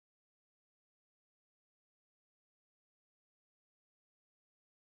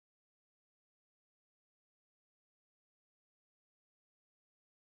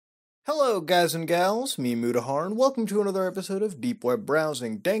Hello, guys and gals, me Mudahar, and welcome to another episode of Deep Web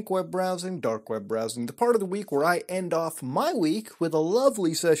Browsing, Dank Web Browsing, Dark Web Browsing, the part of the week where I end off my week with a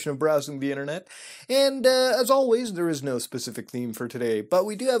lovely session of browsing the internet. And as always, there is no specific theme for today, but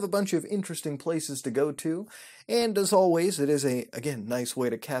we do have a bunch of interesting places to go to, and as always, it is again, nice way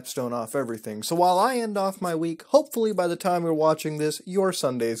to capstone off everything. So while I end off my week, hopefully by the time you're watching this, your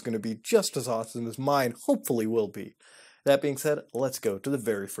Sunday is going to be just as awesome as mine hopefully will be. That being said, let's go to the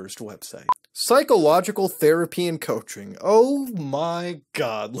very first website. Psychological therapy and coaching. Oh my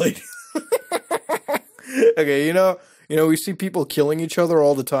god, lady. Okay, you know, we see people killing each other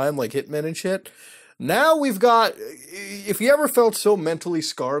all the time, like hitmen and shit. Now we've got, if you ever felt so mentally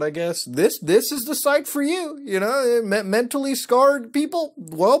scarred, I guess, this is the site for you, you know, mentally scarred people.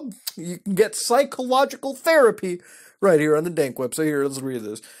 Well, you can get psychological therapy right here on the Dank web. So here, let's read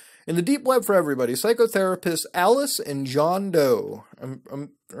this. In the deep web for everybody, psychotherapists Alice and John Doe.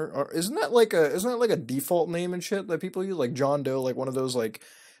 Isn't that like a default name and shit that people use, like John Doe, like one of those like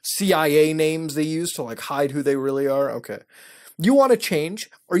CIA names they use to like hide who they really are? Okay. You want to change?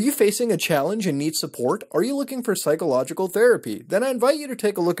 Are you facing a challenge and need support? Are you looking for psychological therapy? Then I invite you to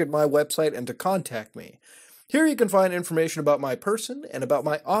take a look at my website and to contact me. Here you can find information about my person and about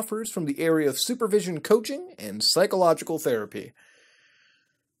my offers from the area of supervision coaching and psychological therapy.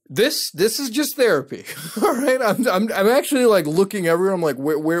 This is just therapy, all right? I'm actually like looking everywhere. I'm like,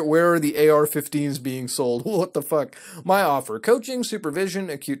 where are the AR-15s being sold? What the fuck? My offer: coaching, supervision,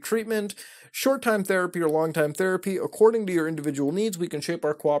 acute treatment, short-time therapy or long-time therapy. According to your individual needs, we can shape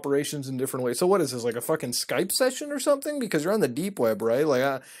our cooperations in different ways. So what is this, like a fucking Skype session or something? Because you're on the deep web, right?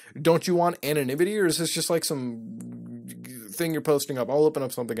 Like, don't you want anonymity, or is this just like some thing you're posting up? I'll open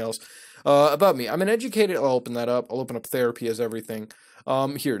up something else. About me. I'm an educated. I'll open that up. I'll open up therapy as everything.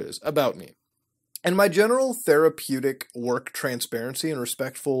 Here it is, about me. And my general therapeutic work transparency and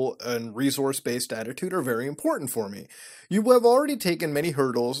respectful and resource-based attitude are very important for me. You have already taken many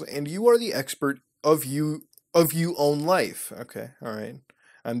hurdles, and you are the expert of you own life. Okay, all right.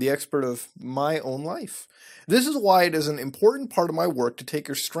 I'm the expert of my own life. This is why it is an important part of my work to take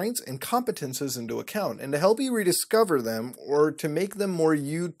your strengths and competences into account, and to help you rediscover them, or to make them more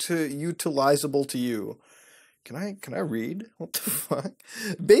utilizable to you. Can I read? What the fuck?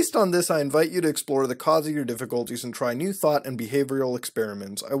 Based on this, I invite you to explore the cause of your difficulties and try new thought and behavioral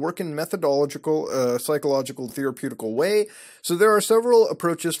experiments. I work in methodological, psychological, therapeutical way, so there are several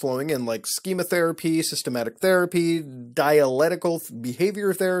approaches flowing in, like schema therapy, systematic therapy, dialectical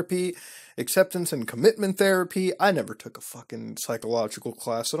behavior therapy, acceptance and commitment therapy. I never took a fucking psychological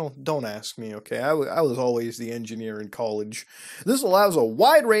class, so don't ask me, okay? I was always the engineer in college. This allows a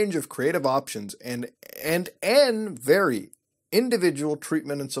wide range of creative options and very individual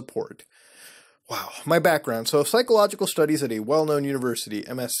treatment and support. Wow, my background. So, psychological studies at a well-known university,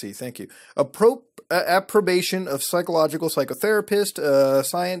 MSc, thank you. Approbation of psychological psychotherapist,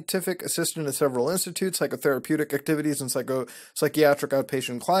 scientific assistant at several institutes, psychotherapeutic activities and psychiatric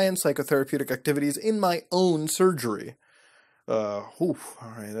outpatient clients, psychotherapeutic activities in my own surgery. All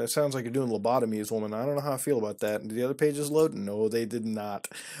right, that sounds like you're doing lobotomies, woman. I don't know how I feel about that. Did the other pages load? No, they did not.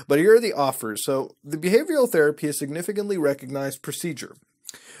 But here are the offers. So, the behavioral therapy is a significantly recognized procedure.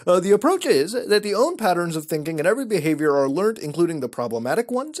 The approach is that the own patterns of thinking and every behavior are learnt, including the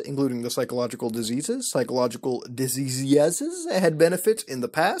problematic ones, including the psychological diseases. Psychological diseases had benefits in the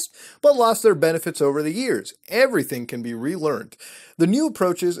past, but lost their benefits over the years. Everything can be relearned. The new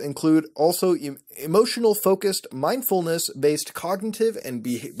approaches include also emotional-focused, mindfulness-based cognitive and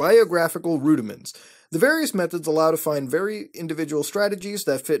biographical rudiments. The various methods allow to find very individual strategies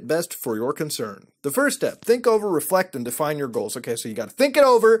that fit best for your concern. The first step: think over, reflect, and define your goals. Okay, so you got to think it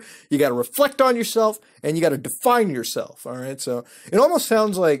over, you got to reflect on yourself, and you got to define yourself. All right, so it almost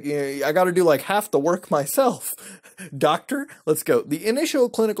sounds like, you know, I got to do like half the work myself. Doctor, let's go. The initial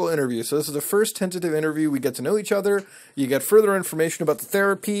clinical interview. So this is the first tentative interview. We get to know each other. You get further information about the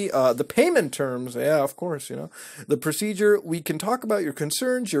therapy, the payment terms. Yeah, of course, you know. The procedure. We can talk about your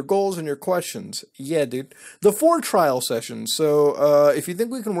concerns, your goals, and your questions. Yeah, dude. The 4 trial sessions. So if you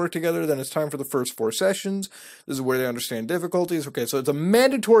think we can work together, then it's time for the first 4 sessions. This is where they understand difficulties. Okay, so it's a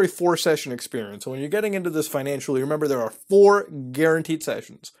mandatory 4-session experience. So when you're getting into this financially, remember there are 4 guaranteed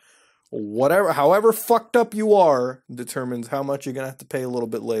sessions. However fucked up you are determines how much you're going to have to pay a little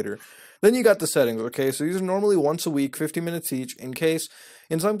bit later. Then you got the settings, okay? So these are normally once a week, 50 minutes each. In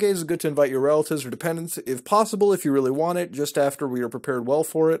some cases, it's good to invite your relatives or dependents, if possible, if you really want it, just after we are prepared well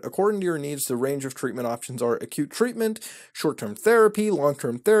for it. According to your needs, the range of treatment options are acute treatment, short-term therapy,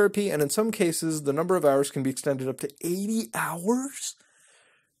 long-term therapy, and in some cases, the number of hours can be extended up to 80 hours?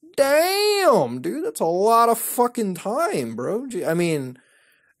 Damn, dude, that's a lot of fucking time, bro. I mean,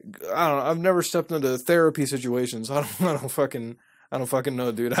 I don't know, I've never stepped into therapy situations. I don't fucking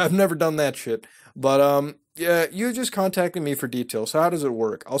know, dude. I've never done that shit. But yeah, you just contacted me for details. So how does it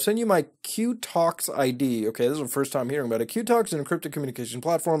work? I'll send you my QTalks ID. Okay, this is the first time hearing about it. QTalks is an encrypted communication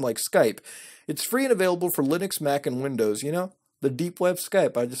platform like Skype. It's free and available for Linux, Mac, and Windows. You know, the deep web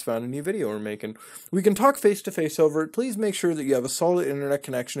Skype. I just found a new video we're making. We can talk face to face over it. Please make sure that you have a solid internet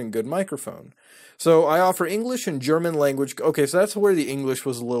connection and good microphone. So I offer English and German language. Okay, so that's where the English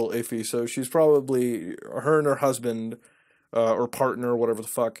was a little iffy. So she's probably, her and her husband, or partner, or whatever the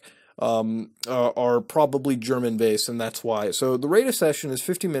fuck, are probably German based, and that's why. So the rate of session is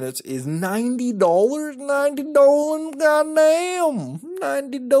 50 minutes, is $90, $90, goddamn,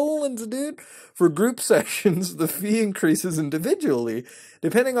 $90, dude. For group sessions, the fee increases individually,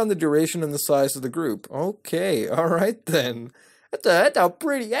 depending on the duration and the size of the group. Okay, all right then. That's a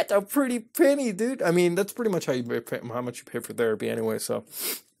pretty penny, dude. I mean, that's pretty much how much you pay for therapy anyway. So,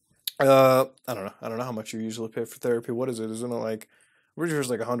 I don't know how much you usually pay for therapy. What is it? Isn't it like, we're just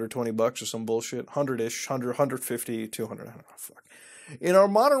like $120 or some bullshit, 100-ish, 150, 200. I don't know. Fuck. In our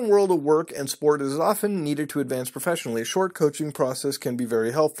modern world of work and sport, it is often needed to advance professionally. A short coaching process can be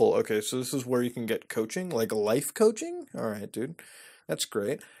very helpful. Okay, so this is where you can get coaching, like life coaching. All right, dude. That's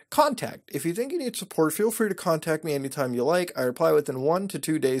great. Contact. If you think you need support, feel free to contact me anytime you like. I reply within 1 to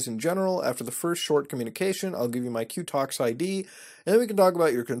 2 days in general. After the first short communication, I'll give you my QTalks ID, and then we can talk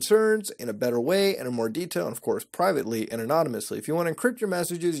about your concerns in a better way and in more detail, and of course, privately and anonymously. If you want to encrypt your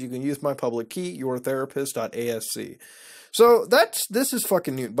messages, you can use my public key, yourtherapist.asc. So this is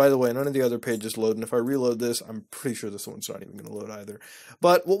fucking new. By the way, none of the other pages load, and if I reload this, I'm pretty sure this one's not even going to load either.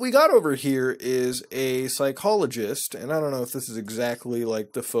 But what we got over here is a psychologist, and I don't know if this is exactly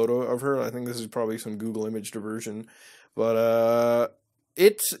like the photo of her. I think this is probably some Google image diversion, but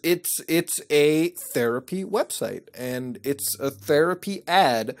it's a therapy website, and it's a therapy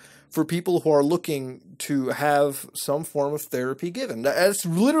ad for people who are looking to have some form of therapy given. That's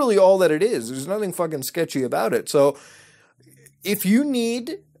literally all that it is. There's nothing fucking sketchy about it. So if you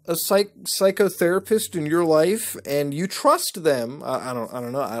need a psychotherapist in your life and you trust them, I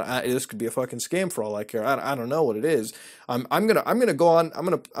don't know. This could be a fucking scam for all I care. I don't know what it is. I'm gonna go on. I'm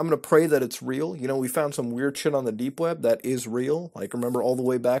gonna pray that it's real. You know, we found some weird shit on the deep web that is real. Like, remember all the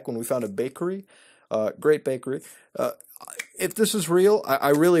way back when we found a bakery, great bakery. If this is real, I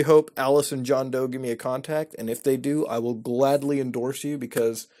really hope Alice and John Doe give me a contact, and if they do, I will gladly endorse you,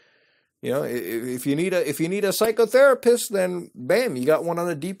 because, you know, if you need a psychotherapist, then bam, you got one on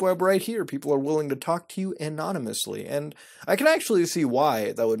the deep web right here. People are willing to talk to you anonymously, and I can actually see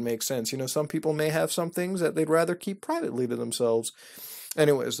why that would make sense. You know, some people may have some things that they'd rather keep privately to themselves.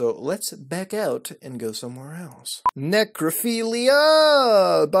 Anyways, though, let's back out and go somewhere else.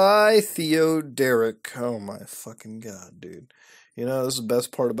 Necrophilia by Theo Derrick. Oh my fucking god, dude. You know, this is the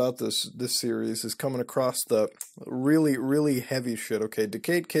best part about this series, is coming across the really, really heavy shit. Okay,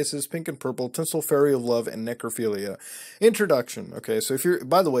 Decayed Kisses, Pink and Purple, Tinsel Fairy of Love, and Necrophilia. Introduction. Okay, so if you're,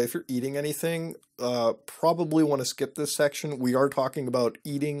 by the way, if you're eating anything, probably want to skip this section. We are talking about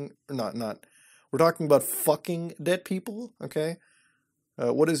eating, we're talking about fucking dead people, okay?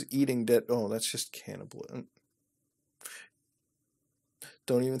 What is eating dead? Oh, that's just cannibalism.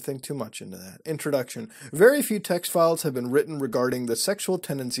 Don't even think too much into that. Introduction. Very few text files have been written regarding the sexual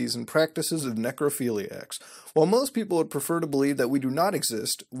tendencies and practices of necrophiliacs. While most people would prefer to believe that we do not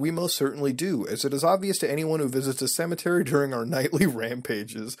exist, we most certainly do, as it is obvious to anyone who visits a cemetery during our nightly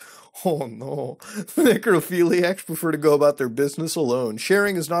rampages. Oh no. Necrophiliacs prefer to go about their business alone.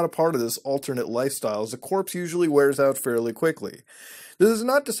 Sharing is not a part of this alternate lifestyle, as the corpse usually wears out fairly quickly. This is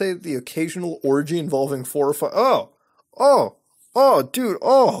not to say that the occasional orgy involving 4 or 5... dude,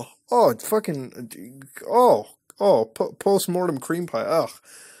 post-mortem cream pie, ugh.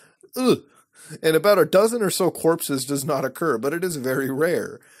 And about a dozen or so corpses does not occur, but it is very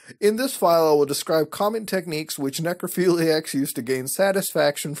rare. In this file, I will describe common techniques which necrophiliacs use to gain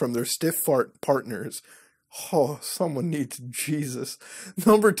satisfaction from their stiff fart partners. Oh, someone needs Jesus.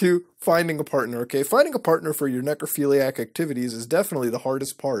 Number 2, finding a partner, okay? Finding a partner for your necrophiliac activities is definitely the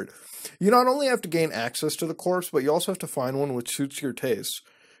hardest part. You not only have to gain access to the corpse, but you also have to find one which suits your tastes.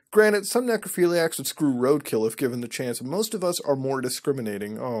 Granted, some necrophiliacs would screw roadkill if given the chance, but most of us are more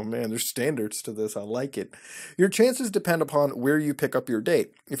discriminating. Oh man, there's standards to this, I like it. Your chances depend upon where you pick up your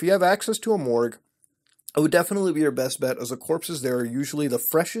date. If you have access to a morgue, it would definitely be your best bet, as the corpses there are usually the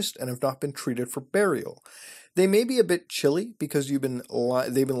freshest and have not been treated for burial. They may be a bit chilly because they've been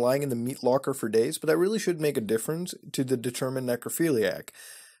lying in the meat locker for days, but that really should make a difference to the determined necrophiliac.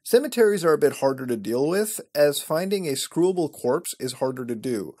 Cemeteries are a bit harder to deal with, as finding a screwable corpse is harder to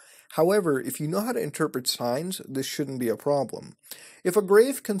do. However, if you know how to interpret signs, this shouldn't be a problem. If a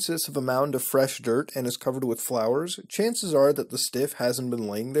grave consists of a mound of fresh dirt and is covered with flowers, chances are that the stiff hasn't been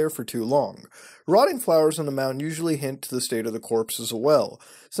laying there for too long. Rotting flowers on the mound usually hint to the state of the corpse as well.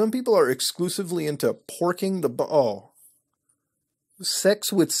 Some people are exclusively into porking the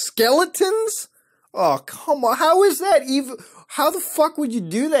sex with skeletons? Oh, come on. How is that even? How the fuck would you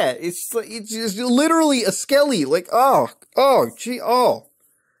do that? It's just literally a skelly. Like, how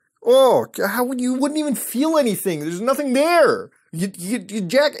would you wouldn't even feel anything? There's nothing there. You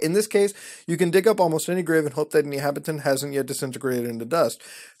jack. In this case, you can dig up almost any grave and hope that an inhabitant hasn't yet disintegrated into dust.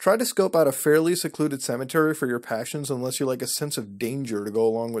 Try to scope out a fairly secluded cemetery for your passions unless you like a sense of danger to go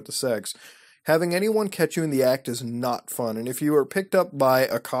along with the sex. Having anyone catch you in the act is not fun, and if you are picked up by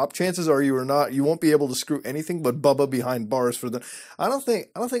a cop, chances are you won't be able to screw anything but Bubba behind bars for the. I don't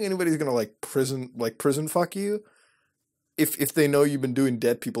think anybody's gonna prison fuck you. If they know you've been doing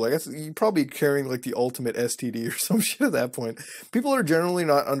dead people, I guess you're probably carrying like the ultimate STD or some shit at that point. People are generally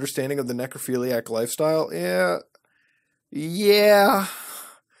not understanding of the necrophiliac lifestyle. Yeah,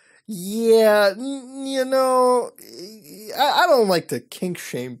 you know, I don't like to kink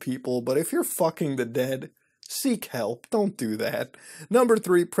shame people, but if you're fucking the dead, seek help. Don't do that. Number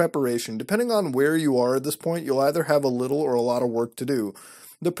 3, preparation. Depending on where you are at this point, you'll either have a little or a lot of work to do.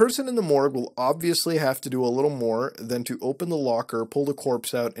 The person in the morgue will obviously have to do a little more than to open the locker, pull the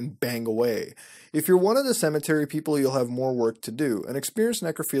corpse out, and bang away. If you're one of the cemetery people, you'll have more work to do. An experienced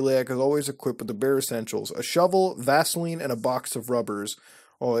necrophiliac is always equipped with the bare essentials: a shovel, Vaseline, and a box of rubbers.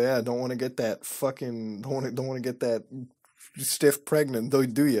 Oh yeah, don't want to get that stiff pregnant, though,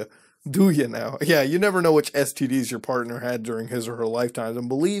 do you? Do you now? Yeah, you never know which STDs your partner had during his or her lifetime. And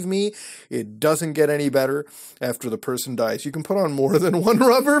believe me, it doesn't get any better after the person dies. You can put on more than one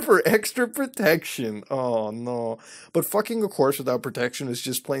rubber for extra protection. Oh, no. But fucking a corpse without protection is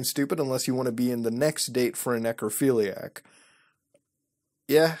just plain stupid unless you want to be in the next date for a necrophiliac.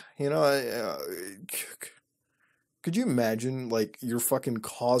 Yeah, you know, could you imagine, like, your fucking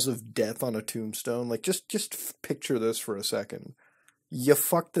cause of death on a tombstone? Like, just picture this for a second. You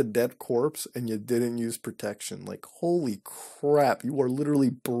fucked a dead corpse and you didn't use protection. Like, holy crap, you are literally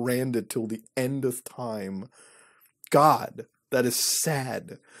branded till the end of time. God, that is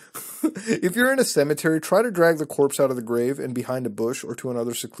sad. If you're in a cemetery, try to drag the corpse out of the grave and behind a bush or to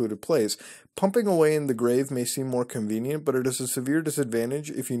another secluded place. Pumping away in the grave may seem more convenient, but it is a severe disadvantage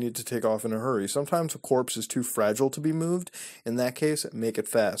if you need to take off in a hurry. Sometimes a corpse is too fragile to be moved. In that case, make it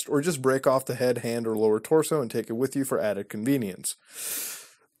fast. Or just break off the head, hand, or lower torso and take it with you for added convenience.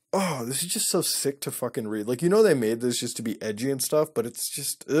 Oh, this is just so sick to fucking read. Like, you know they made this just to be edgy and stuff, but it's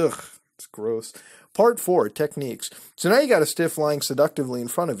just, ugh, it's gross. Part 4, techniques. So now you got a stiff lying seductively in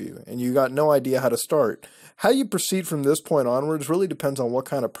front of you, and you got no idea how to start. How you proceed from this point onwards really depends on what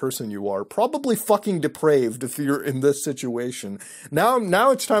kind of person you are. Probably fucking depraved if you're in this situation.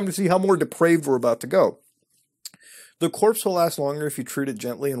 Now it's time to see how more depraved we're about to go. The corpse will last longer if you treat it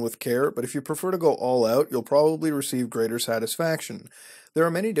gently and with care, but if you prefer to go all out, you'll probably receive greater satisfaction. There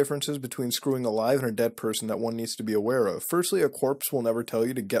are many differences between screwing a live and a dead person that one needs to be aware of. Firstly, a corpse will never tell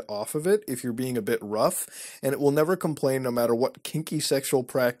you to get off of it if you're being a bit rough, and it will never complain no matter what kinky sexual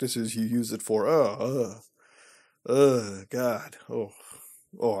practices you use it for. God.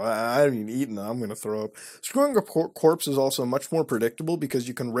 I haven't even eaten. I'm going to throw up. Screwing a corpse is also much more predictable because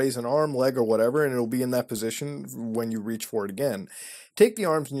you can raise an arm, leg, or whatever, and it'll be in that position when you reach for it again. Take the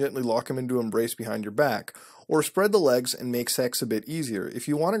arms and gently lock them into embrace behind your back. Or spread the legs and make sex a bit easier. If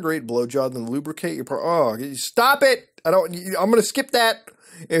you want a great blowjob, then lubricate your stop it! I'm going to skip that.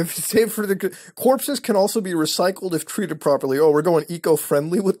 Save for the corpses can also be recycled if treated properly. Oh, we're going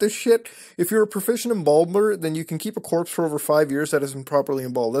eco-friendly with this shit. If you're a proficient embalmer, then you can keep a corpse for over 5 years that isn't properly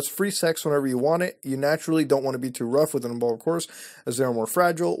embalmed. That's free sex whenever you want it. You naturally don't want to be too rough with an embalmed corpse, as they are more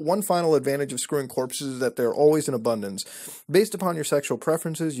fragile. One final advantage of screwing corpses is that they're always in abundance. Based upon your sexual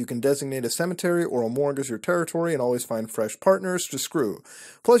preferences, you can designate a cemetery or a morgue as your territory and always find fresh partners to screw.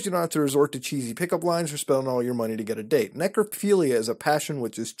 Plus, you don't have to resort to cheesy pickup lines or spend all your money to get a date. Necrophilia is a passion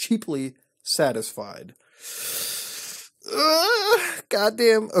which is cheaply satisfied.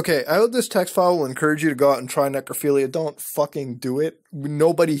 Goddamn. Okay, I hope this text file will encourage you to go out and try necrophilia. Don't fucking do it.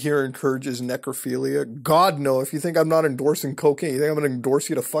 Nobody here encourages necrophilia. God, no. If you think I'm not endorsing cocaine, you think I'm going to endorse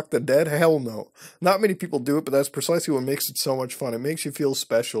you to fuck the dead? Hell no. Not many people do it, but that's precisely what makes it so much fun. It makes you feel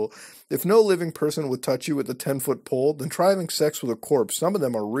special. If no living person would touch you with a 10-foot pole, then try having sex with a corpse. Some of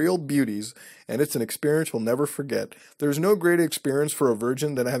them are real beauties, and it's an experience we'll never forget. There's no greater experience for a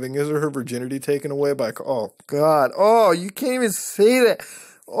virgin than having his or her virginity taken away by... Oh, God. Oh, you can't even say that.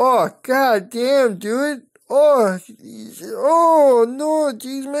 Oh, God damn, dude. Oh, oh no,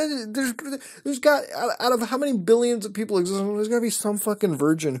 geez, man. There's got out of how many billions of people exist, there's got to be some fucking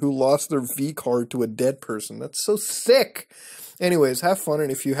virgin who lost their V card to a dead person. That's so sick. Anyways, have fun,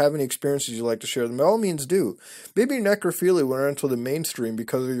 and if you have any experiences you'd like to share them, by all means do. Maybe necrophilia will enter the mainstream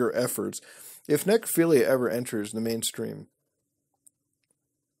because of your efforts. If necrophilia ever enters the mainstream,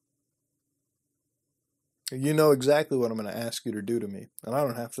 you know exactly what I'm going to ask you to do to me, and I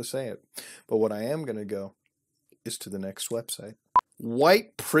don't have to say it. But what I am going to go is to the next website.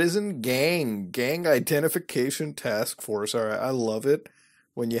 White Prison Gang Identification Task Force. All right, I love it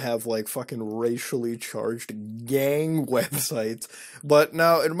when you have like fucking racially charged gang websites. But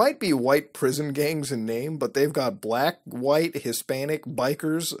now it might be white prison gangs in name, but they've got black, white, Hispanic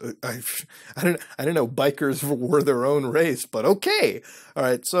bikers. I didn't know bikers were their own race, but okay. All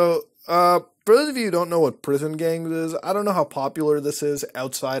right, so for those of you who don't know what prison gangs is, I don't know how popular this is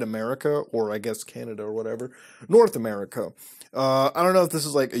outside America, or I guess Canada or whatever, North America. I don't know if this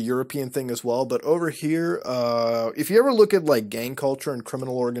is like a European thing as well, but over here, if you ever look at like gang culture and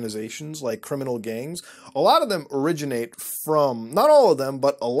criminal organizations, like criminal gangs, a lot of them originate from, not all of them,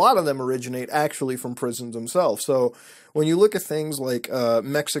 but a lot of them originate actually from prisons themselves. So when you look at things like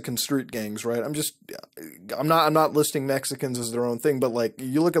Mexican street gangs, right? I'm not listing Mexicans as their own thing, but like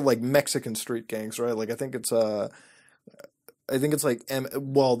you look at like Mexican street gangs, right? Like I think it's like,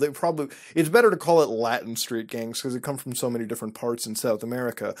 well, it's better to call it Latin street gangs because they come from so many different parts in South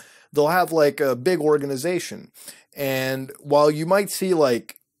America. They'll have like a big organization. And while you might see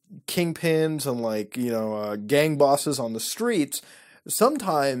like kingpins and like, gang bosses on the streets,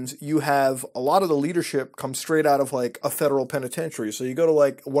 sometimes you have a lot of the leadership come straight out of like a federal penitentiary. So you go to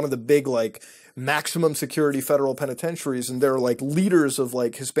like one of the big like maximum security federal penitentiaries, and there are like leaders of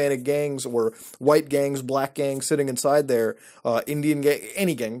like Hispanic gangs or white gangs, black gangs sitting inside there, Indian gang,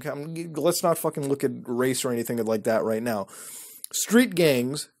 any gang. Let's not fucking look at race or anything like that right now. Street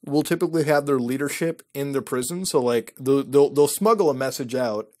gangs will typically have their leadership in the prison, so like they'll smuggle a message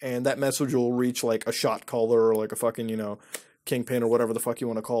out, and that message will reach like a shot caller or like a fucking kingpin or whatever the fuck you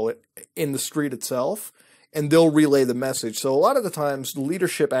want to call it in the street itself, and they'll relay the message. So a lot of the times,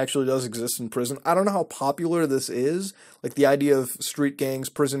 leadership actually does exist in prison. I don't know how popular this is, like the idea of street gangs,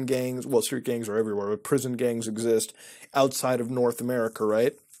 prison gangs. Well, street gangs are everywhere, but prison gangs exist outside of North America,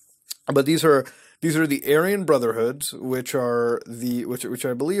 right? But these are the Aryan Brotherhoods, which I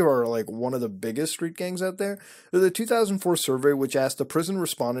believe are like one of the biggest street gangs out there. They're the 2004 survey, which asked a prison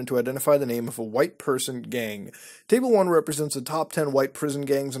respondent to identify the name of a white person gang. Table 1 represents the top 10 white prison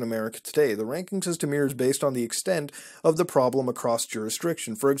gangs in America today. The ranking system here is based on the extent of the problem across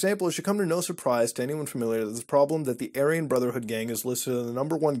jurisdiction. For example, it should come to no surprise to anyone familiar with this problem that the Aryan Brotherhood gang is listed as the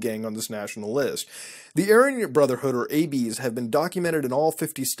 #1 gang on this national list. The Aryan Brotherhood, or ABs, have been documented in all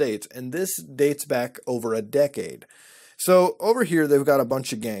 50 states, and this dates back over a decade. So over here, they've got a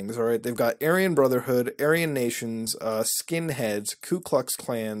bunch of gangs, all right? They've got Aryan Brotherhood, Aryan Nations, Skinheads, Ku Klux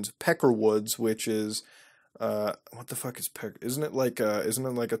Klans, Peckerwoods, which is, what the fuck is Pecker? Isn't it like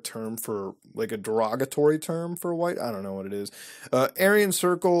a term for, like a derogatory term for white? I don't know what it is. Aryan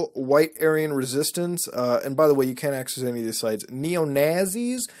Circle, White Aryan Resistance, and by the way, you can't access any of these sites.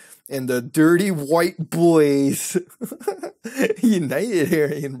 Neo-Nazis, and the Dirty White Boys, United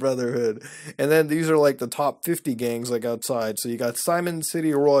Aryan Brotherhood. And then these are like the top 50 gangs like outside. So you got Simon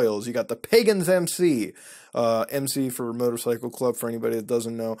City Royals, you got the Pagans MC, MC for Motorcycle Club for anybody that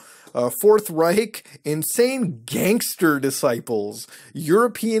doesn't know. Fourth Reich, Insane Gangster Disciples,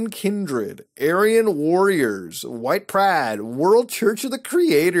 European Kindred, Aryan Warriors, White Pride, World Church of the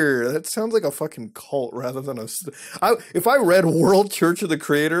Creator. That sounds like a fucking cult rather than if I read World Church of the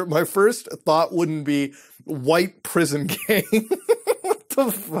Creator, my first thought wouldn't be white prison gang. What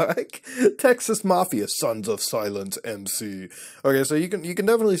the fuck? Texas Mafia, Sons of Silence, MC. Okay, so you can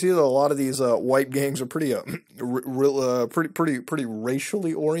definitely see that a lot of these white gangs are pretty pretty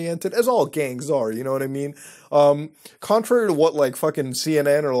racially oriented, as all gangs are. You know what I mean? Contrary to what like fucking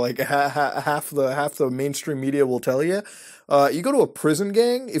CNN or like half the mainstream media will tell you. You go to a prison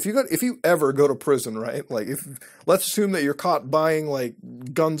gang, if you ever go to prison, right? Like let's assume that you're caught buying like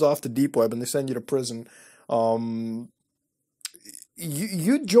guns off the deep web and they send you to prison.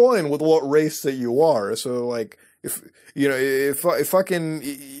 You join with what race that you are. So like if fucking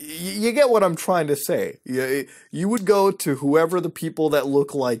you get what I'm trying to say. You would go to whoever the people that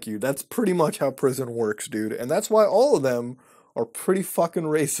look like you. That's pretty much how prison works, dude. And that's why all of them are pretty fucking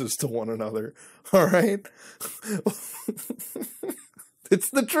racist to one another. All right? It's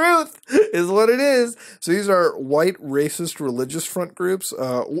the truth, is what it is. So these are white racist religious front groups.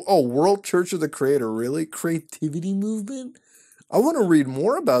 World Church of the Creator, really? Creativity movement? I want to read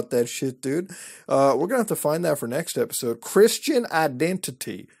more about that shit, dude. We're gonna have to find that for next episode. Christian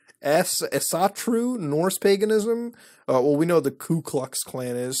identity. Esatru, Norse paganism. Well, we know the Ku Klux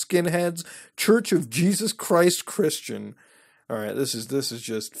Klan is. Skinheads. Church of Jesus Christ Christian. All right, this is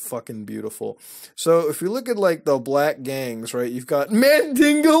just fucking beautiful. So if you look at like the black gangs, right? You've got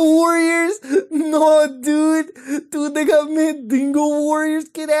Mandingo Warriors. No, dude, they got Mandingo Warriors.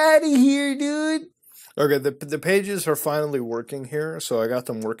 Get out of here, dude. Okay, the pages are finally working here, so I got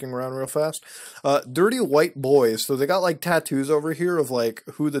them working around real fast. Dirty white boys. So they got like tattoos over here of like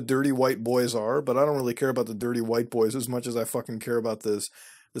who the dirty white boys are, but I don't really care about the dirty white boys as much as I fucking care about this.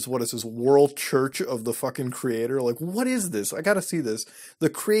 What is this? World Church of the fucking Creator? Like, what is this? I gotta see this. The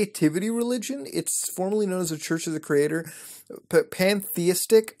Creativity Religion. It's formerly known as the Church of the Creator.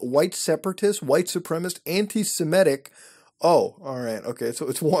 Pantheistic, white separatist, white supremacist, anti-Semitic. Oh, all right, okay. So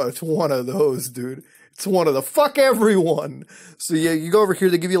it's one of those, dude. It's one of the fuck everyone. So yeah, you go over here.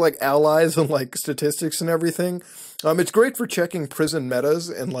 They give you like allies and like statistics and everything. It's great for checking prison metas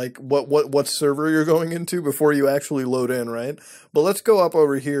and like what server you're going into before you actually load in, right? But let's go up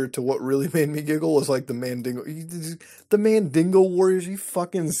over here to what really made me giggle was like the Mandingo Warriors. Are you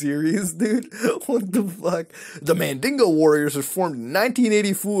fucking serious, dude? What the fuck? The Mandingo Warriors were formed in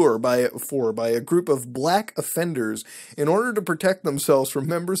 1984 by a group of black offenders in order to protect themselves from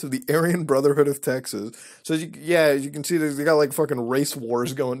members of the Aryan Brotherhood of Texas. So as you can see, they got like fucking race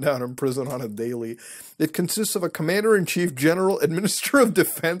wars going down in prison on a daily. It consists of a commander-in-chief, general, administrator of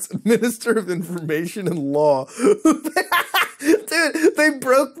defense, minister of information and law. Dude, they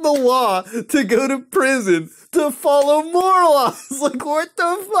broke the law to go to prison to follow more laws. Like, what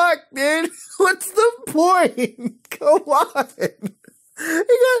the fuck, dude? What's the point? Come on. They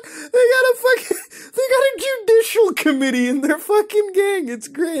got a judicial committee in their fucking gang. It's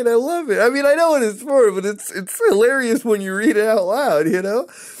great. I love it. I mean, I know what it's for, but it's hilarious when you read it out loud, you know?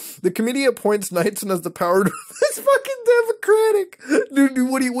 The committee appoints knights and has the power to... It's fucking democratic. Dude,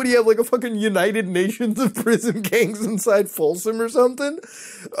 what do you have, like a fucking United Nations of prison gangs inside Folsom or something?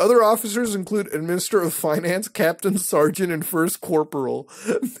 Other officers include Administrator of Finance, Captain, Sergeant, and First Corporal.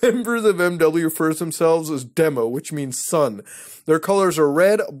 Members of MW refer to themselves as Demo, which means sun. Their colors are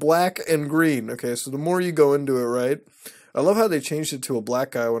red, black, and green. Okay, so the more you go into it, right? I love how they changed it to a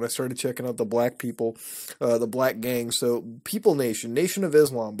black guy when I started checking out the black people, the black gang. So, People Nation, Nation of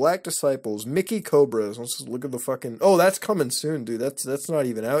Islam, Black Disciples, Mickey Cobras. Let's just look at the fucking... Oh, that's coming soon, dude. That's not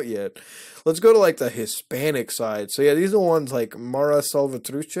even out yet. Let's go to, like, the Hispanic side. So, yeah, these are the ones like Mara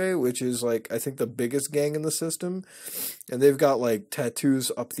Salvatruche, which is, like, I think the biggest gang in the system. And they've got, like,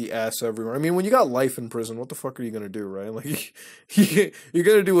 tattoos up the ass everywhere. I mean, when you got life in prison, what the fuck are you gonna do, right? Like, you're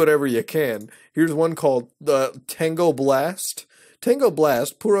gonna do whatever you can. Here's one called Tango Blast. Tango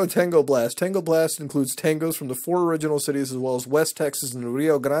Blast, Puro Tango Blast. Tango Blast includes tangos from the 4 original cities as well as West Texas and the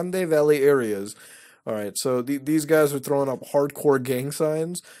Rio Grande Valley areas. Alright, so these guys are throwing up hardcore gang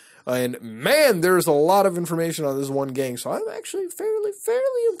signs. And man, there's a lot of information on this one gang, so I'm actually fairly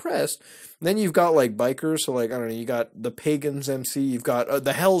impressed. And then you've got like bikers, so like, I don't know, you got the Pagans MC, you've got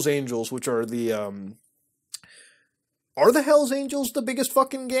the Hells Angels, which are the, Are the Hells Angels the biggest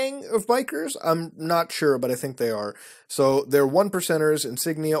fucking gang of bikers? I'm not sure, but I think they are. So they're 1%ers,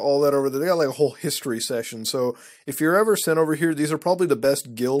 insignia, all that over there. They got like a whole history session. So if you're ever sent over here, these are probably the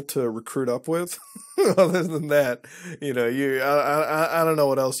best guild to recruit up with. Other than that, you know, I don't know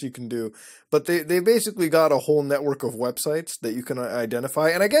what else you can do. But they basically got a whole network of websites that you can identify.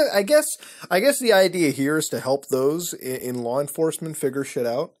 And I guess the idea here is to help those in law enforcement figure shit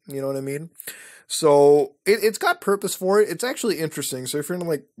out. You know what I mean? So it's got purpose for it. It's actually interesting. So if you're into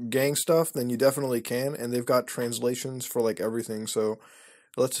like gang stuff, then you definitely can. And they've got translations for like everything. So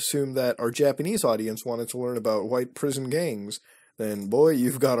let's assume that our Japanese audience wanted to learn about white prison gangs. Then boy,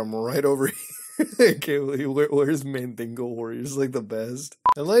 you've got them right over here. Okay, where's Mandingo Warriors? Like the best.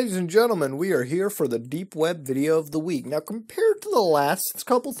 And ladies and gentlemen, we are here for the Deep Web video of the week. Now, compared to the last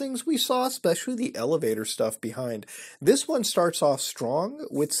couple things we saw, especially the elevator stuff behind, this one starts off strong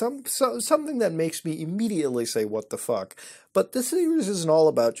with something that makes me immediately say, what the fuck? But this series isn't all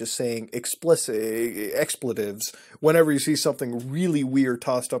about just saying expletives whenever you see something really weird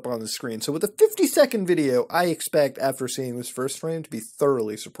tossed up on the screen. So with a 50-second video, I expect, after seeing this first frame, to be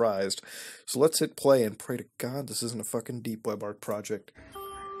thoroughly surprised. So let's hit play and pray to God this isn't a fucking deep web art project.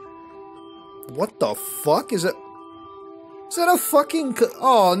 What the fuck? Is that a fucking...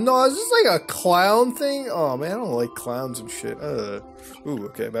 Oh, no, is this like a clown thing? Oh, man, I don't like clowns and shit. Ooh,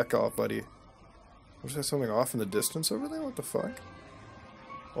 okay, back off, buddy. Was there something off in the distance over there? What the fuck?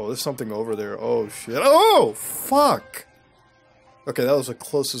 Oh, there's something over there. Oh, shit. Oh, fuck! Okay, that was the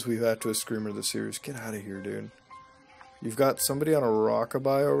closest we've had to a screamer this series. Get out of here, dude. You've got somebody on a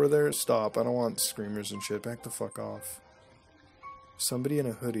rockabye over there. Stop. I don't want screamers and shit. Back the fuck off. Somebody in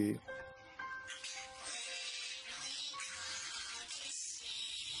a hoodie.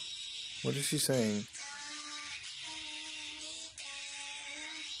 What is she saying?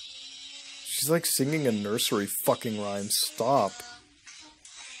 She's like singing a nursery fucking rhyme. Stop.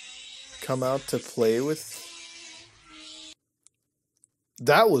 Come out to play with...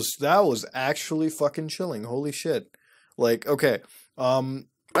 That was actually fucking chilling. Holy shit. Like, okay.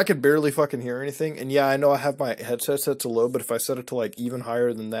 I could barely fucking hear anything. And yeah, I know I have my headset set to low, but if I set it to like even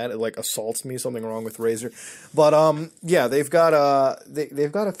higher than that, it like assaults me. Something wrong with Razer. But yeah, they've got a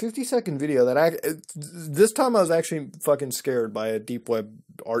 50-second video that this time I was actually fucking scared by a deep web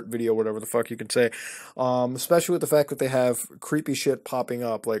art video, whatever the fuck you can say. Especially with the fact that they have creepy shit popping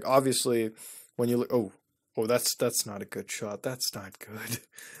up. Like obviously when you look, oh, that's not a good shot. That's not good.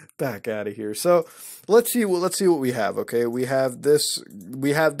 Back out of here. So let's see what we have. Okay, we have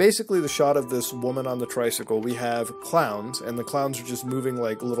basically the shot of this woman on the tricycle. We have clowns, and the clowns are just moving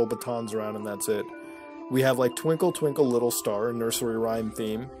like little batons around, and that's it. We have like Twinkle Twinkle Little Star, a nursery rhyme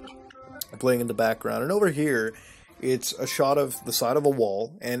theme, playing in the background. And over here, it's a shot of the side of a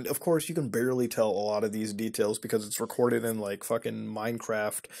wall, and of course you can barely tell a lot of these details because it's recorded in like fucking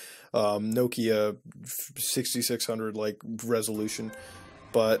Minecraft, Nokia 6600 like resolution.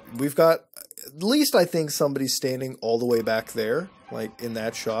 But we've got, at least I think somebody's standing all the way back there, like in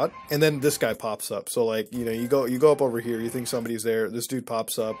that shot, and then this guy pops up. So like, you know, you go up over here, you think somebody's there, this dude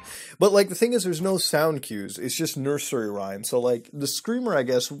pops up. But like the thing is, there's no sound cues. It's just nursery rhyme. So like the screamer, I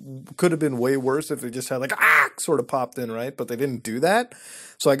guess, could have been way worse if they just had like sort of popped in, right? But they didn't do that.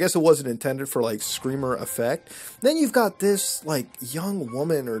 So I guess it wasn't intended for like screamer effect. Then you've got this like young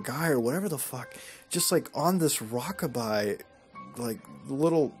woman or guy or whatever the fuck, just like on this rockabye, like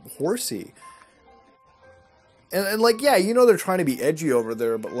little horsey. And like, yeah, you know they're trying to be edgy over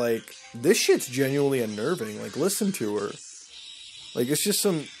there, but like this shit's genuinely unnerving. Like, listen to her. Like, it's just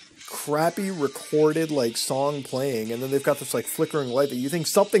some crappy recorded like song playing, and then they've got this like flickering light that you think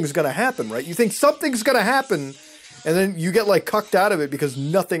something's gonna happen, right? You think something's gonna happen, and then you get like cucked out of it because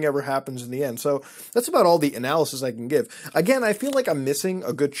nothing ever happens in the end. So that's about all the analysis I can give. Again, I feel like I'm missing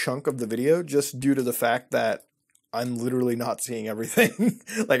a good chunk of the video just due to the fact that I'm literally not seeing everything.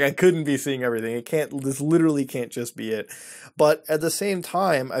 Like, I couldn't be seeing everything. This literally can't just be it. But at the same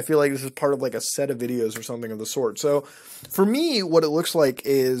time, I feel like this is part of like a set of videos or something of the sort. So for me, what it looks like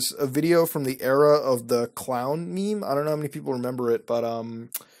is a video from the era of the clown meme. I don't know how many people remember it, but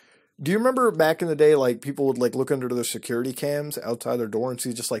do you remember back in the day, like, people would, like, look under their security cams outside their door and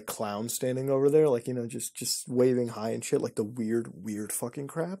see just, like, clowns standing over there, like, you know, just waving high and shit, like the weird fucking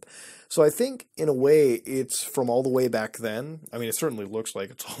crap? So I think, in a way, it's from all the way back then. I mean, it certainly looks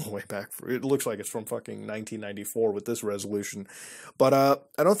like it's all the way back. It looks like it's from fucking 1994 with this resolution. But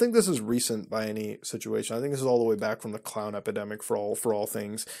I don't think this is recent by any situation. I think this is all the way back from the clown epidemic for all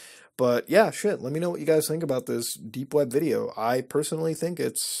things. But, yeah, shit, let me know what you guys think about this deep web video. I personally think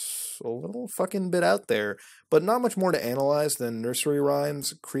it's a little fucking bit out there, but not much more to analyze than nursery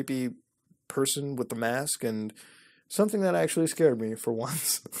rhymes, creepy person with the mask, and something that actually scared me for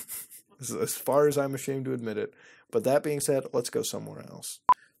once, as far as I'm ashamed to admit it. But that being said, let's go somewhere else.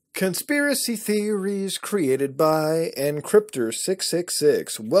 Conspiracy theories created by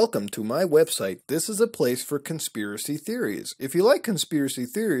Encryptor666. Welcome to my website. This is a place for conspiracy theories. If you like conspiracy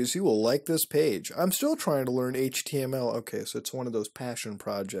theories, you will like this page. I'm still trying to learn HTML. Okay, so it's one of those passion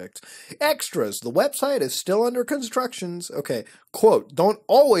projects. Extras. The website is still under constructions. Okay, quote, don't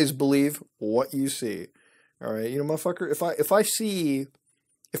always believe what you see. All right, you know, motherfucker, if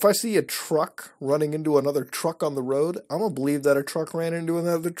I see a truck running into another truck on the road, I'm going to believe that a truck ran into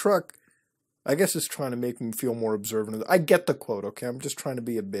another truck. I guess it's trying to make me feel more observant. I get the quote, okay? I'm just trying to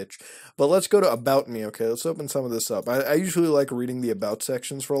be a bitch. But let's go to About Me, okay? Let's open some of this up. I usually like reading the About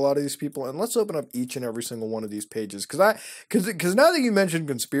sections for a lot of these people, and let's open up each and every single one of these pages. Because now that you mentioned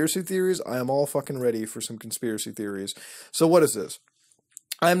conspiracy theories, I am all fucking ready for some conspiracy theories. So what is this?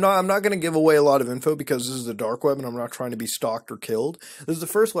 I'm not going to give away a lot of info because this is the dark web and I'm not trying to be stalked or killed. This is the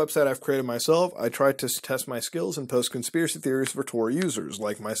first website I've created myself. I tried to test my skills and post conspiracy theories for Tor users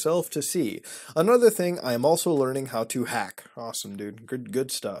like myself to see. Another thing, I am also learning how to hack. Awesome, dude.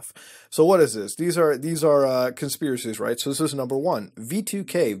 Good stuff. So what is this? These are conspiracies, right? So this is number one.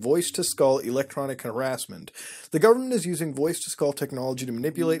 V2K, voice-to-skull electronic harassment. The government is using voice-to-skull technology to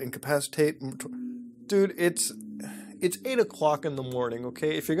manipulate and incapacitate... Dude, it's 8 o'clock in the morning,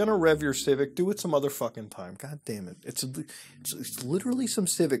 okay? If you're gonna rev your Civic, do it some other fucking time. God damn it. It's literally some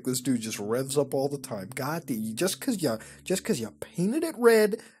Civic this dude just revs up all the time. God damn, just cause you painted it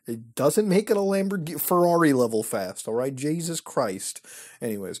red It doesn't make it a Lamborghini Ferrari level fast, all right? Jesus Christ.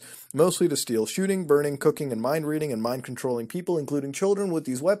 Anyways, mostly to steal. Shooting, burning, cooking, and mind reading and mind controlling people, including children, with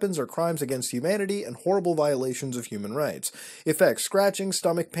these weapons are crimes against humanity and horrible violations of human rights. Effects: scratching,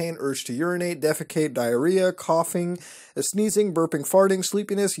 stomach pain, urge to urinate, defecate, diarrhea, coughing, sneezing, burping, farting,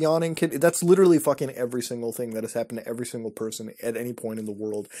 sleepiness, yawning. That's literally fucking every single thing that has happened to every single person at any point in the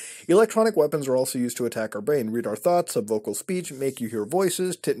world. Electronic weapons are also used to attack our brain, read our thoughts, subvocal speech, make you hear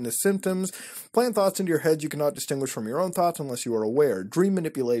voices, tinnitus symptoms, plant thoughts into your head you cannot distinguish from your own thoughts unless you are aware, dream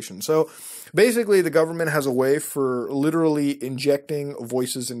manipulation. So basically the government has a way for literally injecting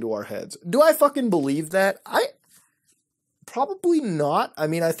voices into our heads. Do I fucking believe that? Probably not. I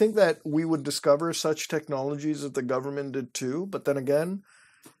mean, I think that we would discover such technologies if the government did too, but then again,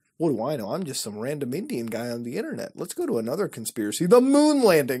 what do I know? I'm just some random Indian guy on the internet. Let's go to another conspiracy. The moon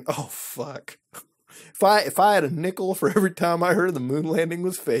landing. Oh, fuck. If I had a nickel for every time I heard the moon landing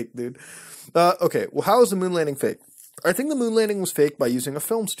was fake, dude. Okay, well, how is the moon landing fake? I think the moon landing was fake by using a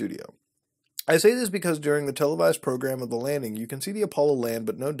film studio. I say this because during the televised program of the landing, you can see the Apollo land,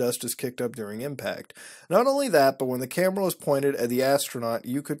 but no dust is kicked up during impact. Not only that, but when the camera was pointed at the astronaut,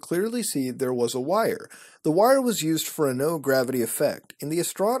 you could clearly see there was a wire. The wire was used for a no-gravity effect. In the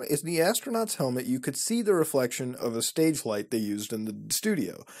astronaut's helmet, you could see the reflection of a stage light they used in the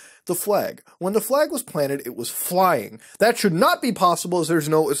studio. The flag. When the flag was planted, it was flying. That should not be possible, as there's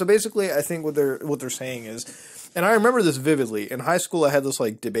no... So basically, I think what they're saying is... And I remember this vividly. In high school, I had this,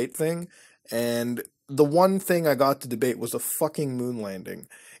 like, debate thing, and the one thing I got to debate was a fucking moon landing.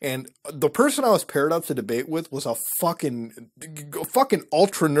 And the person I was paired up to debate with was a fucking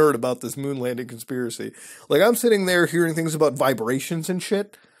ultra nerd about this moon landing conspiracy. Like, I'm sitting there hearing things about vibrations and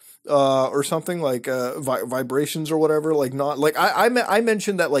shit, or something like vibrations or whatever. Like, not like I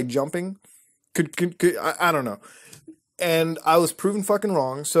mentioned that like jumping could I don't know, and I was proven fucking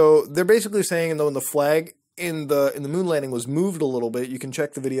wrong. So they're basically saying, though, when the flag in the moon landing was moved a little bit, you can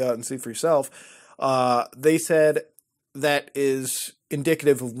check the video out and see for yourself. They said that is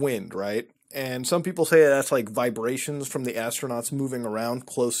indicative of wind, right? And some people say that's like vibrations from the astronauts moving around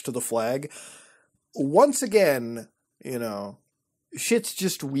close to the flag. Once again, you know, shit's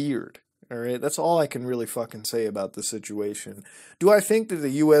just weird. All right, that's all I can really fucking say about the situation. Do I think that the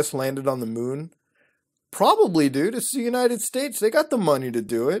U.S. landed on the moon? Probably, dude. It's the United States. They got the money to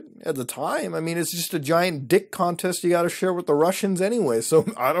do it at the time. I mean, it's just a giant dick contest you got to share with the Russians anyway. So,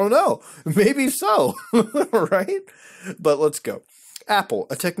 I don't know. Maybe so. Right? But let's go. Apple,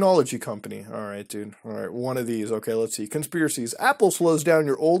 a technology company. All right, dude. All right, one of these. Okay, let's see. Conspiracies. Apple slows down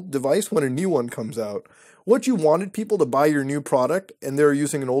your old device when a new one comes out. What, you wanted people to buy your new product and they're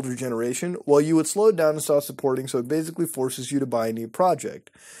using an older generation? Well, you would slow it down and stop supporting, so it basically forces you to buy a new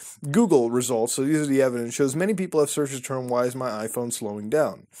project. Google results, so these are the evidence, shows many people have searched the term, why is my iPhone slowing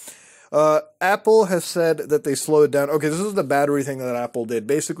down? Apple has said that they slowed it down. Okay, this is the battery thing that Apple did.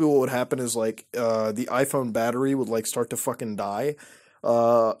 Basically what would happen is like the iPhone battery would like start to fucking die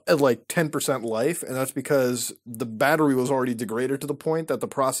at like 10% life, and that's because the battery was already degraded to the point that the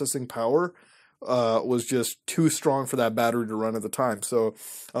processing power was just too strong for that battery to run at the time. So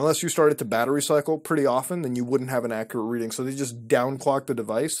unless you started to battery cycle pretty often, then you wouldn't have an accurate reading. So they just downclocked the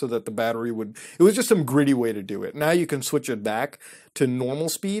device so that the battery would... It was just some gritty way to do it. Now you can switch it back to normal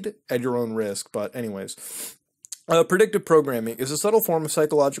speed at your own risk. But anyways... predictive programming is a subtle form of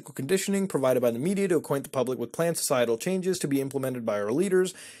psychological conditioning provided by the media to acquaint the public with planned societal changes to be implemented by our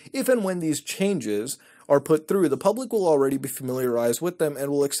leaders. If and when these changes are put through, the public will already be familiarized with them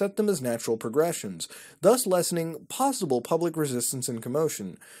and will accept them as natural progressions, thus lessening possible public resistance and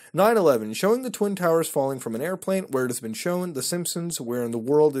commotion. 9/11, showing the Twin Towers falling from an airplane, where it has been shown, The Simpsons, Where in the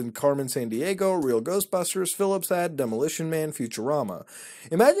World in Carmen Sandiego, Real Ghostbusters, Phillips Ad, Demolition Man, Futurama.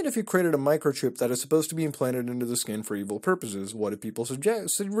 Imagine if you created a microchip that is supposed to be implanted into the skin for evil purposes. What if people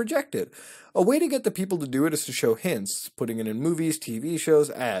reject it? A way to get the people to do it is to show hints, putting it in movies, TV shows,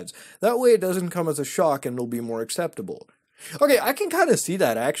 ads. That way it doesn't come as a shock and it'll be more acceptable. Okay, I can kind of see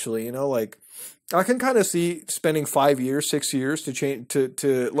that actually, you know, like, I can kind of see spending 5 years, 6 years to change,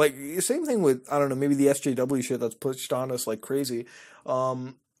 to like, same thing with, I don't know, maybe the SJW shit that's pushed on us like crazy.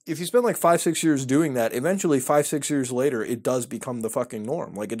 If you spend like 5, 6 years doing that, eventually 5, 6 years later, it does become the fucking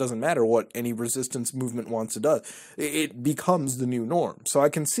norm. Like, it doesn't matter what any resistance movement wants to do. It becomes the new norm. So I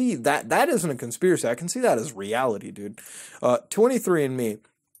can see that, that isn't a conspiracy. I can see that as reality, dude. 23andMe.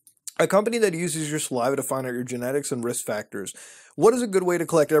 A company that uses your saliva to find out your genetics and risk factors. What is a good way to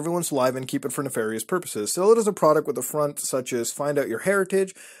collect everyone's saliva and keep it for nefarious purposes? Sell it as a product with a front such as find out your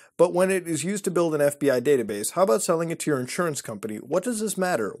heritage, But when it is used to build an FBI database, how about selling it to your insurance company? What does this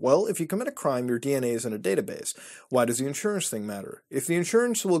matter? Well, if you commit a crime, your DNA is in a database. Why does the insurance thing matter? If the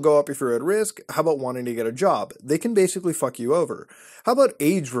insurance will go up if you're at risk, how about wanting to get a job? They can basically fuck you over. How about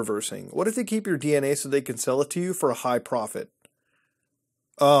age reversing? What if they keep your DNA so they can sell it to you for a high profit?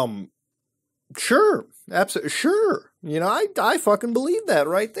 Sure. Absolutely. Sure. You know, I fucking believe that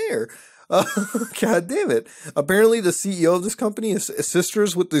right there. God damn it. Apparently the CEO of this company is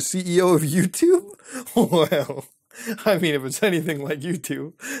sisters with the CEO of YouTube. Well, I mean, if it's anything like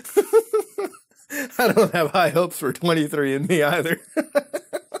YouTube, I don't have high hopes for 23andMe either.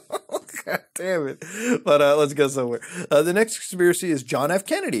 God damn it. But let's go somewhere. The next conspiracy is John F.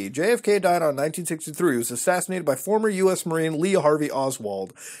 Kennedy. JFK died on 1963. He was assassinated by former U.S. Marine Lee Harvey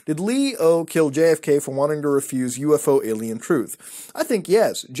Oswald. Did Lee O kill JFK for wanting to refuse UFO alien truth? I think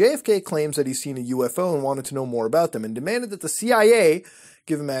yes. JFK claims that he's seen a UFO and wanted to know more about them and demanded that the CIA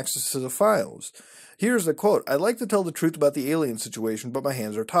give him access to the files. Here's the quote. I'd like to tell the truth about the alien situation, but my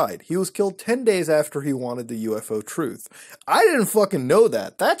hands are tied. He was killed 10 days after he wanted the UFO truth. I didn't fucking know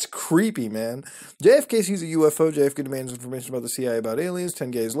that. That's creepy, man. JFK sees a UFO. JFK demands information about the CIA about aliens.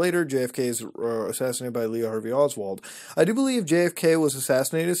 10 days later, JFK is assassinated by Lee Harvey Oswald. I do believe JFK was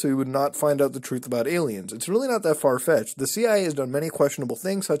assassinated so he would not find out the truth about aliens. It's really not that far-fetched. The CIA has done many questionable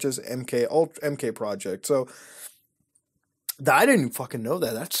things, such as MK Project. So I didn't fucking know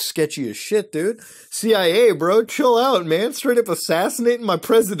that. That's sketchy as shit, dude. CIA, bro, chill out, man. Straight up assassinating my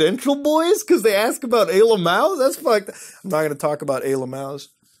presidential boys because they ask about Ayla Mouse? That's fucked. I'm not going to talk about Ayla Mouse.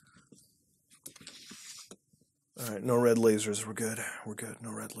 All right, no red lasers. We're good. We're good.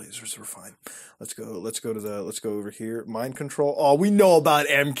 No red lasers. We're fine. Let's go over here. Mind control. Oh, we know about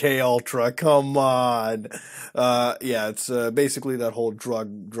MK Ultra. Come on. Yeah, it's basically that whole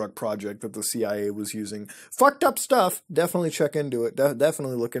drug project that the CIA was using. Fucked up stuff. Definitely check into it.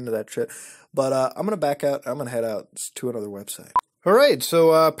 Definitely look into that shit. But I'm gonna back out. I'm gonna head out to another website. All right,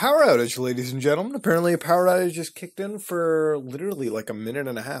 so power outage, ladies and gentlemen. Apparently a power outage just kicked in for literally like a minute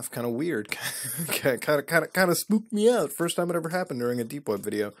and a half. Kind of weird. kind of spooked me out. First time it ever happened during a Deep Web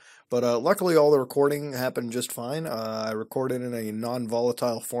video. But luckily all the recording happened just fine. I recorded in a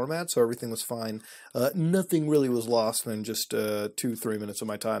non-volatile format, so everything was fine. Nothing really was lost in just 2-3 minutes of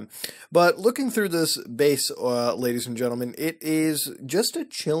my time. But looking through this base, ladies and gentlemen, it is just a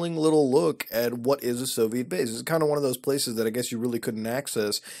chilling little look at what is a Soviet base. It's kind of one of those places that I guess you really couldn't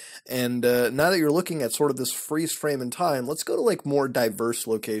access. And now that you're looking at sort of this freeze frame in time, let's go to like more diverse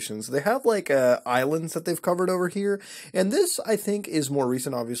locations. They have like islands that they've covered over here. And this, I think, is more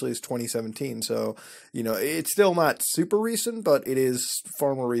recent, obviously, is 2017. So, you know, it's still not super recent, but it is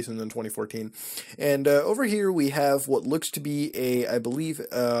far more recent than 2014. And over here we have what looks to be I believe,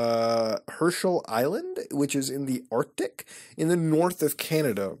 Herschel Island, which is in the Arctic, in the north of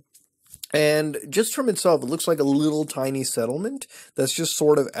Canada. And just from itself, it looks like a little tiny settlement that's just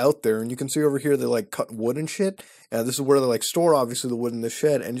sort of out there. And you can see over here, they like cut wood and shit. This is where they like store, obviously, the wood in the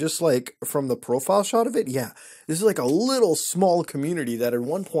shed. And just like from the profile shot of it, yeah, this is like a little small community that at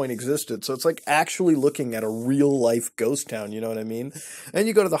one point existed. So it's like actually looking at a real life ghost town, you know what I mean? And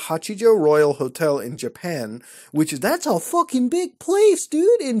you go to the Hachijo Royal Hotel in Japan, that's a fucking big place,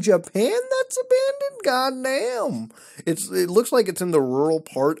 dude. In Japan, that's abandoned? Goddamn. It looks like it's in the rural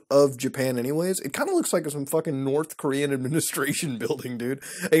part of Japan anyways. It kind of looks like some fucking North Korean administration building, dude.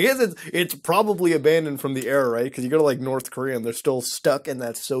 I guess it's probably abandoned from the era, right? Because you go to like North Korea and they're still stuck in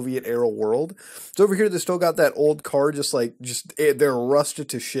that Soviet era world. So over here they still got that old car, they're rusted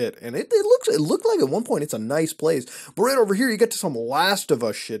to shit. And it looked like at one point it's a nice place. But right over here you get to some Last of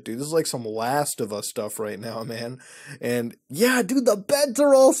Us shit, dude. This is like some Last of Us stuff right now, man. And yeah, dude, the beds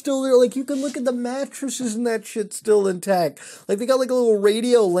are all still there. Like you can look at the mattresses and that shit's still intact. Like they got like a little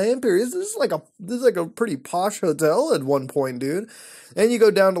radio lamp here. This is like a pretty posh hotel at one point, dude. And you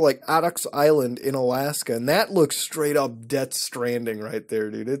go down to like Addox Island in Alaska, and that looks straight up Death Stranding right there,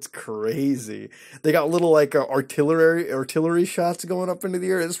 dude. It's crazy. They got little like artillery shots going up into the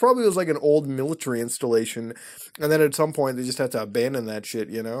air. This probably was like an old military installation, and then at some point they just had to abandon that shit,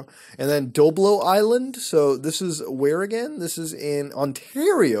 you know. And then Doblo Island. So this is where again? This is in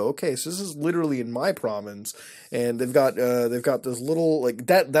Ontario. Okay, so this is literally in my province, and they've got this little like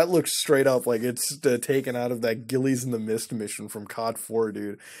that looks straight up like it's taken out of that Gillies in the Mist mission from COD 4,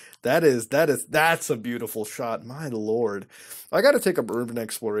 dude. That's a beautiful shot. My lord. I gotta take up urban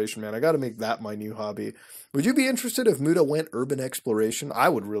exploration, man. I gotta make that my new hobby. Would you be interested if Muda went urban exploration? I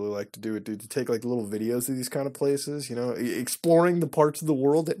would really like to do it, dude. To take like little videos of these kind of places, you know, exploring the parts of the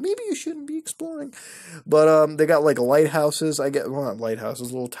world that maybe you shouldn't be exploring. But they got like lighthouses. Well, not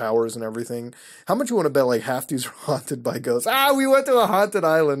lighthouses, little towers and everything. How much you want to bet like half these are haunted by ghosts? Ah, we went to a haunted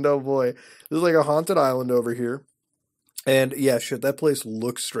island. Oh boy, there's like a haunted island over here. And yeah, shit, that place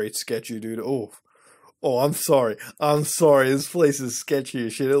looks straight sketchy, dude. Oh, I'm sorry. I'm sorry. This place is sketchy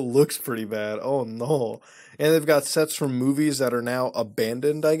as shit. It looks pretty bad. Oh no. And they've got sets from movies that are now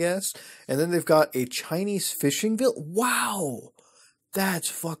abandoned, I guess. And then they've got a Chinese fishing village. Wow. That's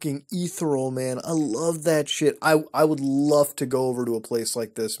fucking ethereal, man. I love that shit. I would love to go over to a place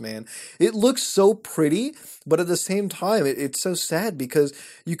like this, man. It looks so pretty, but at the same time, it's so sad because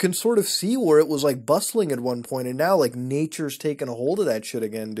you can sort of see where it was like bustling at one point, and now like nature's taking a hold of that shit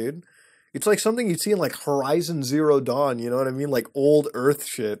again, dude. It's like something you'd see in like Horizon Zero Dawn, you know what I mean? Like old Earth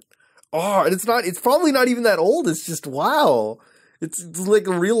shit. Oh, and it's probably not even that old. It's just, wow. It's like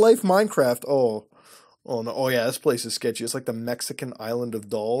a real life Minecraft. Oh no. Oh yeah, this place is sketchy. It's like the Mexican island of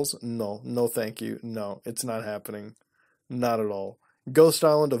dolls. No, thank you. No, it's not happening. Not at all. Ghost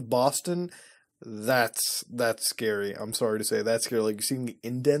Island of Boston. That's scary. I'm sorry to say, that's scary. Like, you seeing the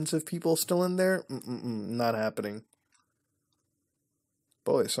indents of people still in there? Not happening.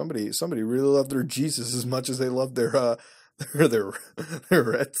 Boy, somebody really loved their Jesus as much as they loved their their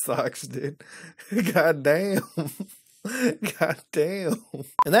Red Sox, dude. God damn. God damn.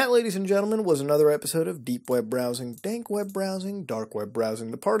 And that, ladies and gentlemen, was another episode of Deep Web Browsing, Dank Web Browsing, Dark Web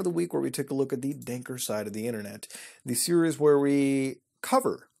Browsing, the part of the week where we take a look at the danker side of the internet. The series where we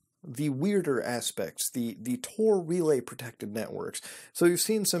cover the weirder aspects, the Tor relay protected networks. So you've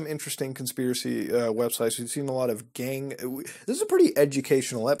seen some interesting conspiracy websites. We've seen a lot of gang. This is a pretty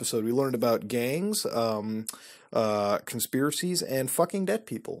educational episode. We learned about gangs, conspiracies, and fucking dead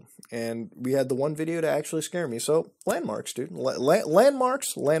people. And we had the one video to actually scare me. So landmarks, dude.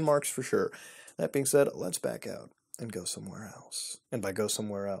 Landmarks for sure. That being said, let's back out and go somewhere else. And by go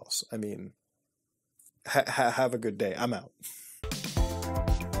somewhere else, I mean have a good day. I'm out.